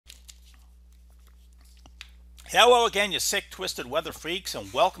Hello again, you sick, twisted weather freaks,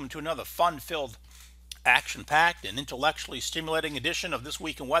 and welcome to another fun-filled, action-packed, and intellectually stimulating edition of This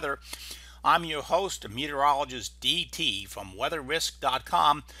Week in Weather. I'm your host, meteorologist DT from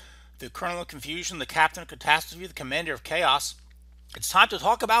WeatherRisk.com, the Colonel of Confusion, the Captain of Catastrophe, the Commander of Chaos. It's time to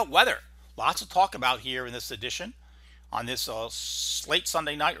talk about weather. Lots to talk about here in this edition on this late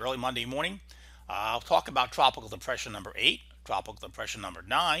Sunday night, early Monday morning. I'll talk about Tropical Depression number 8, Tropical Depression number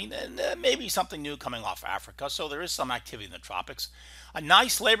 9, and maybe something new coming off Africa. So there is some activity in the tropics. A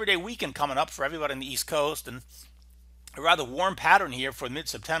nice Labor Day weekend coming up for everybody on the East Coast, and a rather warm pattern here for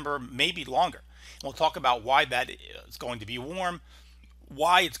mid-September, maybe longer. And we'll talk about why that is going to be warm,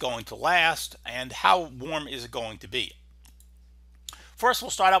 why it's going to last, and how warm is it going to be. First,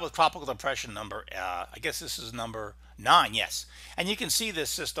 we'll start out with Tropical Depression number, I guess this is number 9, yes. And you can see this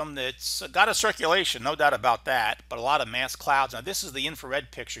system that's got a circulation, no doubt about that, but a lot of mass clouds. Now, this is the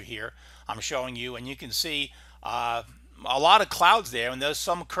infrared picture here I'm showing you, and you can see a lot of clouds there, and there's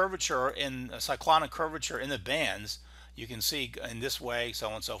some curvature in cyclonic curvature in the bands. You can see in this way, so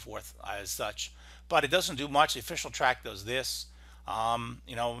on and so forth, as such. But it doesn't do much. The official track does this.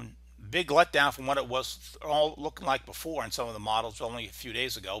 Big letdown from what it was all looking like before in some of the models only a few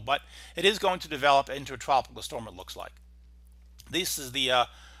days ago, but it is going to develop into a tropical storm, it looks like. This is the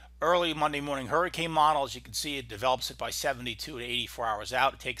early Monday morning hurricane model. As you can see, it develops it by 72 to 84 hours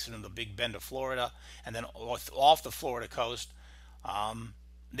out. It takes it into the Big Bend of Florida and then off the Florida coast.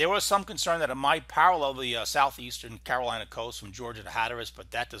 There was some concern that it might parallel the southeastern Carolina coast from Georgia to Hatteras,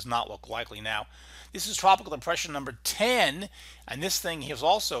 but that does not look likely now. This is Tropical Depression number 10, and this thing is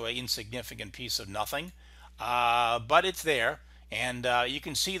also an insignificant piece of nothing, but it's there. And you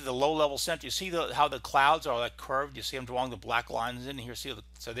can see the low-level center. You see how the clouds are like curved. You see them drawing the black lines in here.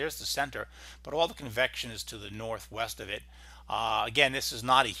 So there's the center, but all the convection is to the northwest of it. Again, this is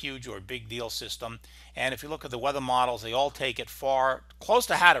not a huge or big deal system. And if you look at the weather models, they all take it far close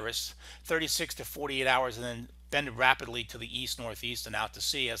to Hatteras, 36 to 48 hours, and then bend rapidly to the east, northeast, and out to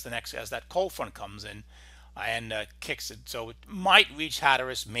sea as that cold front comes in and kicks it. So it might reach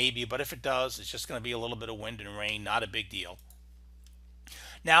Hatteras, maybe, but if it does, it's just going to be a little bit of wind and rain, not a big deal.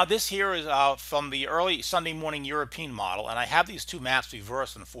 Now this here is from the early Sunday morning European model, and I have these two maps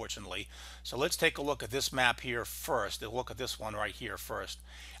reversed, unfortunately. So let's take a look at this map here first. We'll look at this one right here first.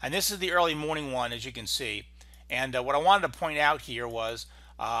 And this is the early morning one, as you can see. And what I wanted to point out here was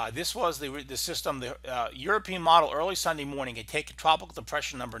this was the system, the European model early Sunday morning. It taken Tropical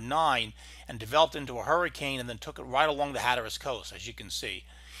Depression number 9 and developed into a hurricane and then took it right along the Hatteras coast, as you can see.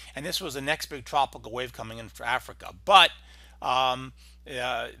 And this was the next big tropical wave coming in for Africa. But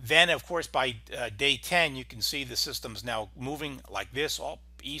then, of course, by day 10, you can see the system's now moving like this, all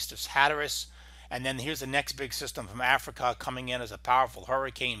east of Hatteras. And then here's the next big system from Africa coming in as a powerful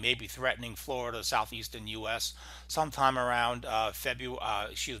hurricane, maybe threatening Florida, southeastern U.S. sometime around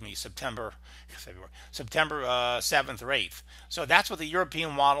September 7th or 8th. So that's what the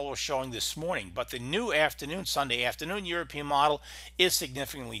European model was showing this morning. But the new afternoon, Sunday afternoon European model is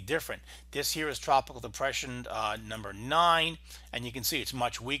significantly different. This here is Tropical Depression number 9, and you can see it's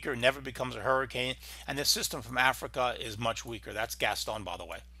much weaker, never becomes a hurricane. And this system from Africa is much weaker. That's Gaston, by the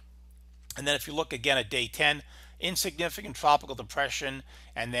way. And then if you look again at day 10, insignificant tropical depression,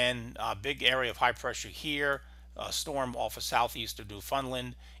 and then a big area of high pressure here, a storm off of southeastern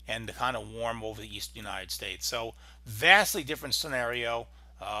Newfoundland, and kind of warm over the eastern United States. So vastly different scenario.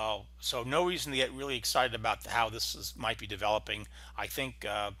 So no reason to get really excited about how this might be developing. I think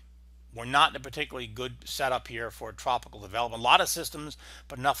we're not in a particularly good setup here for tropical development. A lot of systems,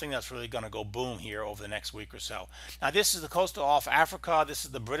 but nothing that's really going to go boom here over the next week or so. Now, this is the coastal off Africa. This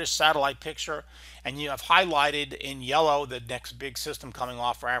is the British satellite picture, and you have highlighted in yellow the next big system coming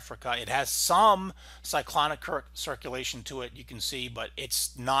off for Africa. It has some cyclonic circulation to it, you can see, but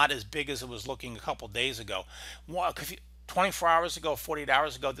it's not as big as it was looking a couple days ago. 24 hours ago, 48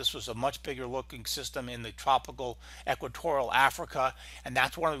 hours ago, this was a much bigger looking system in the tropical equatorial Africa, and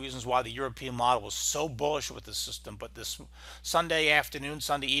that's one of the reasons why the European model was so bullish with the system. But this Sunday afternoon,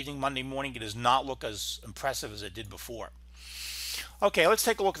 Sunday evening, Monday morning, it does not look as impressive as it did before. Okay, let's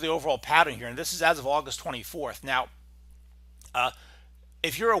take a look at the overall pattern here, and this is as of August 24th. Now,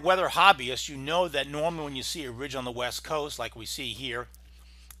 if you're a weather hobbyist, you know that normally when you see a ridge on the west coast, like we see here,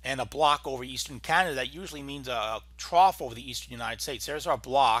 and a block over eastern Canada, that usually means a trough over the eastern United States. There's our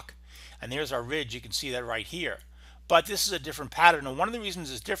block, and there's our ridge. You can see that right here. But this is a different pattern, and one of the reasons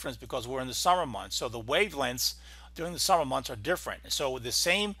it's different is because we're in the summer months. So the wavelengths during the summer months are different. So with the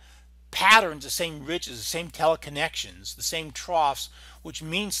same patterns, the same ridges, the same teleconnections, the same troughs, which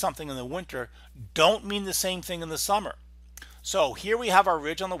means something in the winter, don't mean the same thing in the summer. So here we have our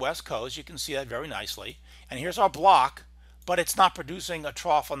ridge on the west coast. You can see that very nicely. And here's our block, but it's not producing a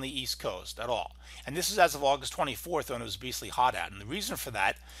trough on the east coast at all. And this is as of August 24th when it was beastly hot out. And the reason for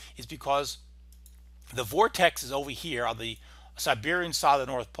that is because the vortex is over here on the Siberian side of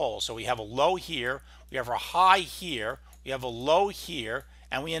the North Pole. So we have a low here, we have a high here, we have a low here,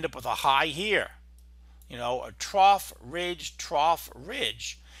 and we end up with a high here. You know, a trough, ridge,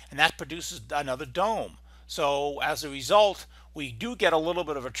 and that produces another dome. So as a result, we do get a little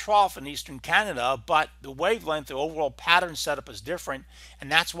bit of a trough in eastern Canada, but the wavelength, the overall pattern setup is different,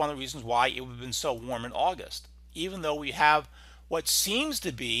 and that's one of the reasons why it would have been so warm in August, even though we have what seems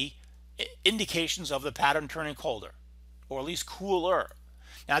to be indications of the pattern turning colder, or at least cooler.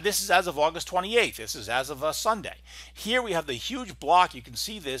 Now this is as of August 28th. This is as of Sunday. Here we have the huge block. You can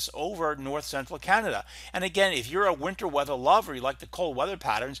see this over north central Canada. And again, if you're a winter weather lover, you like the cold weather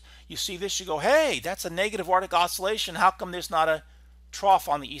patterns, you see this, you go, hey, that's a negative Arctic oscillation. How come there's not a trough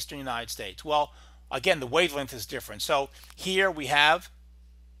on the eastern United States? Well, again, the wavelength is different. So here we have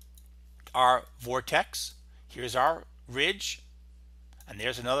our vortex. Here's our ridge. And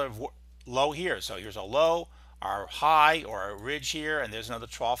there's another low here. So here's a low, our high or a ridge here, and there's another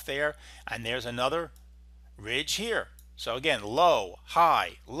trough there, and there's another ridge here. So again, low,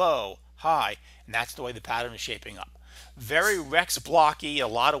 high, and that's the way the pattern is shaping up. Very Rex blocky, a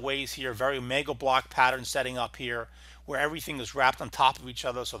lot of ways here, very mega block pattern setting up here, where everything is wrapped on top of each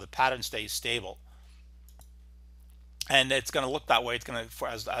other so the pattern stays stable. And it's going to look that way. It's going to,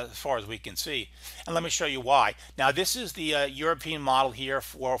 as far as we can see. And let me show you why. Now, this is the European model here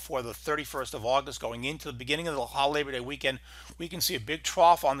for the 31st of August, going into the beginning of the Labor Day weekend. We can see a big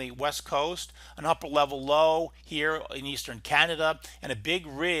trough on the west coast, an upper level low here in eastern Canada, and a big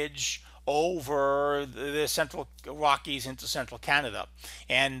ridge over the central Rockies into central Canada.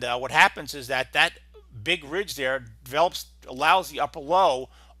 And what happens is that big ridge there allows the upper low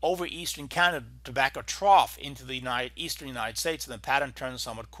over eastern Canada to back a trough into the eastern United States, and the pattern turns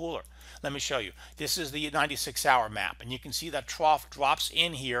somewhat cooler. Let me show you. This is the 96-hour map, and you can see that trough drops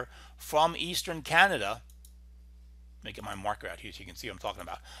in here from eastern Canada. Let me get my marker out here so you can see what I'm talking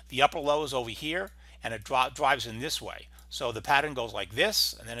about. The upper low is over here, and it drives in this way. So the pattern goes like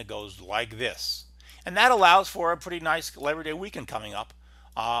this, and then it goes like this. And that allows for a pretty nice Labor Day weekend coming up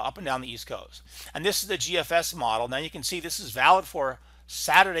and down the East Coast. And this is the GFS model. Now you can see this is valid for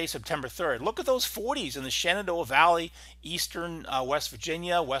Saturday, September 3rd. Look at those 40s in the Shenandoah Valley, eastern West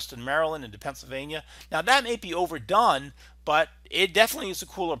Virginia, western Maryland, into Pennsylvania. Now that may be overdone, but it definitely is a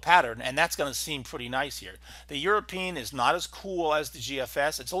cooler pattern, and that's going to seem pretty nice here. The European is not as cool as the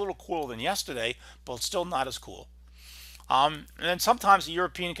GFS. It's a little cooler than yesterday, but it's still not as cool. And then sometimes the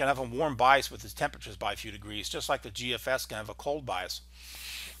European can have a warm bias with its temperatures by a few degrees, just like the GFS can have a cold bias.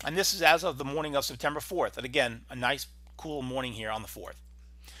 And this is as of the morning of September 4th. And again, a nice cool morning here on the 4th.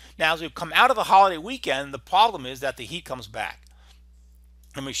 Now, as we come out of the holiday weekend, the problem is that the heat comes back.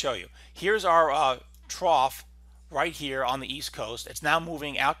 Let me show you. Here's our trough right here on the East Coast. It's now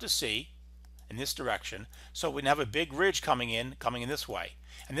moving out to sea in this direction. So we have a big ridge coming in this way.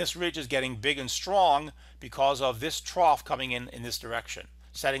 And this ridge is getting big and strong because of this trough coming in this direction,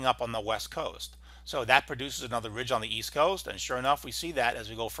 setting up on the West Coast. So that produces another ridge on the East Coast. And sure enough, we see that as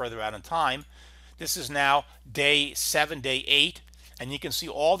we go further out in time. This is now day 7, day 8, and you can see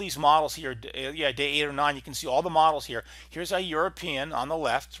all these models here. Yeah, day 8 or 9, you can see all the models here. Here's our European on the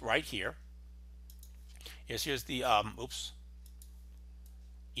left, right here. Here's the,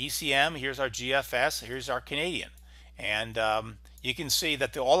 ECM. Here's our GFS. Here's our Canadian. And you can see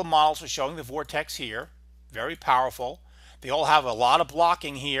that all the models are showing the vortex here. Very powerful. They all have a lot of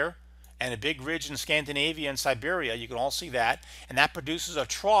blocking here, and a big ridge in Scandinavia and Siberia. You can all see that. And that produces a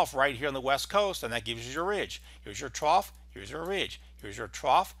trough right here on the west coast, and that gives you your ridge. Here's your trough, here's your ridge. Here's your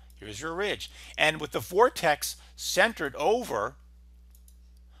trough, here's your ridge. And with the vortex centered over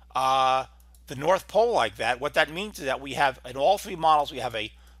the North Pole like that, what that means is that we have, in all three models, we have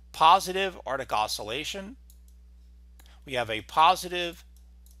a positive Arctic oscillation. We have a positive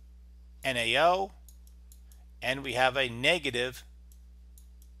NAO, and we have a negative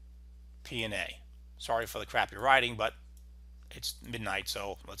PNA. Sorry for the crappy writing, but it's midnight,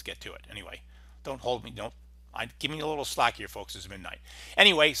 so let's get to it. Anyway, don't hold me. Give me a little slack here, folks. It's midnight.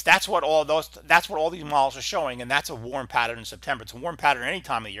 Anyways, that's what all these models are showing, and that's a warm pattern in September. It's a warm pattern any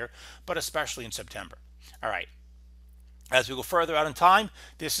time of year, but especially in September. All right. As we go further out in time,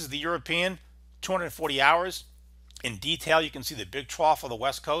 this is the European 240 hours. In detail, you can see the big trough on the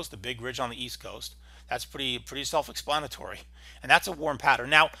west coast, the big ridge on the east coast. That's pretty self-explanatory, and that's a warm pattern.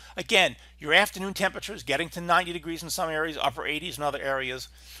 Now, again, your afternoon temperatures getting to 90 degrees in some areas, upper 80s in other areas.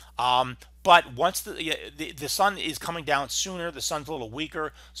 But once the sun is coming down sooner, the sun's a little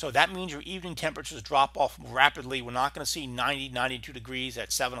weaker, so that means your evening temperatures drop off rapidly. We're not going to see 90, 92 degrees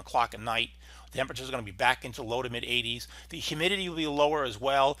at 7 o'clock at night. The temperatures are going to be back into low to mid 80s. The humidity will be lower as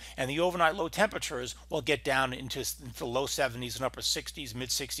well, and the overnight low temperatures will get down into low 70s and upper 60s, mid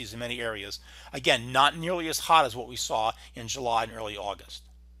 60s in many areas. Again, not nearly as hot as what we saw in July and early August.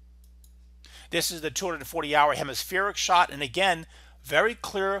 This is the 240-hour hemispheric shot, and again, very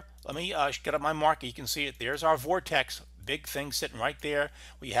clear. Let me get up my marker. You can see it. There's our vortex, big thing sitting right there.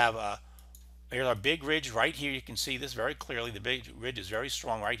 We have here's our big ridge right here. You can see this very clearly. The big ridge is very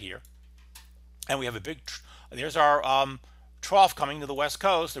strong right here. And we have a big, there's our trough coming to the west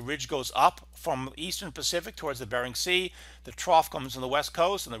coast. The ridge goes up from eastern Pacific towards the Bering Sea. The trough comes on the west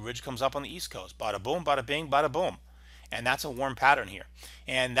coast, and the ridge comes up on the east coast. Bada boom, bada bing, bada boom. And that's a warm pattern here.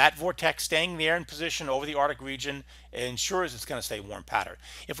 And that vortex staying there in position over the Arctic region ensures it's going to stay warm pattern.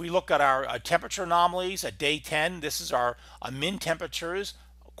 If we look at our temperature anomalies at day 10, this is our min temperatures,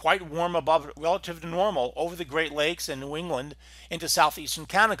 quite warm above relative to normal over the Great Lakes and New England into southeastern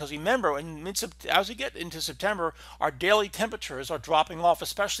Canada. Because remember, as we get into September, our daily temperatures are dropping off,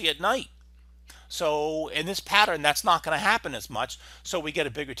 especially at night. So in this pattern, that's not going to happen as much, so we get a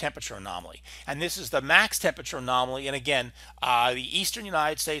bigger temperature anomaly. And this is the max temperature anomaly. And again, the eastern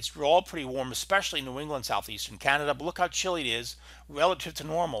United States, we're all pretty warm, especially New England, southeastern Canada. But look how chilly it is relative to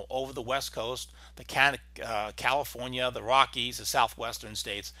normal over the west coast, the California, the Rockies, the southwestern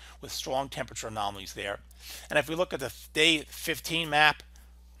states, with strong temperature anomalies there. And if we look at the day 15 map,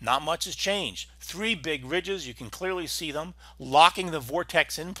 not much has changed. Three big ridges, you can clearly see them, locking the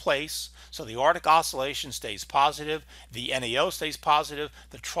vortex in place. So the Arctic oscillation stays positive, the NAO stays positive,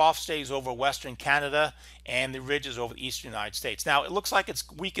 the trough stays over western Canada, and the ridge is over the eastern United States. Now, it looks like it's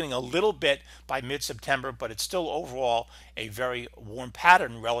weakening a little bit by mid-September, but it's still overall a very warm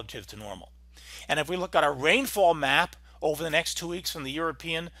pattern relative to normal. And if we look at our rainfall map over the next 2 weeks from the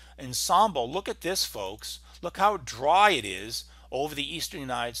European ensemble, look at this, folks. Look how dry it is over the eastern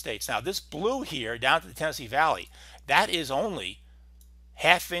United States. Now, this blue here down to the Tennessee Valley, that is only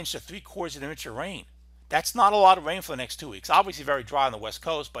 ½ inch to 3/4 of an inch of rain. That's not a lot of rain for the next 2 weeks. Obviously very dry on the west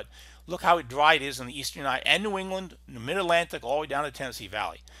coast, but look how dry it is in the eastern United and New England, the mid-Atlantic, all the way down to the Tennessee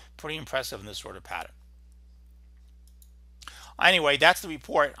Valley. Pretty impressive in this sort of pattern. Anyway, that's the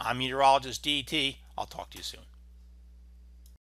report. I'm meteorologist DT. I'll talk to you soon.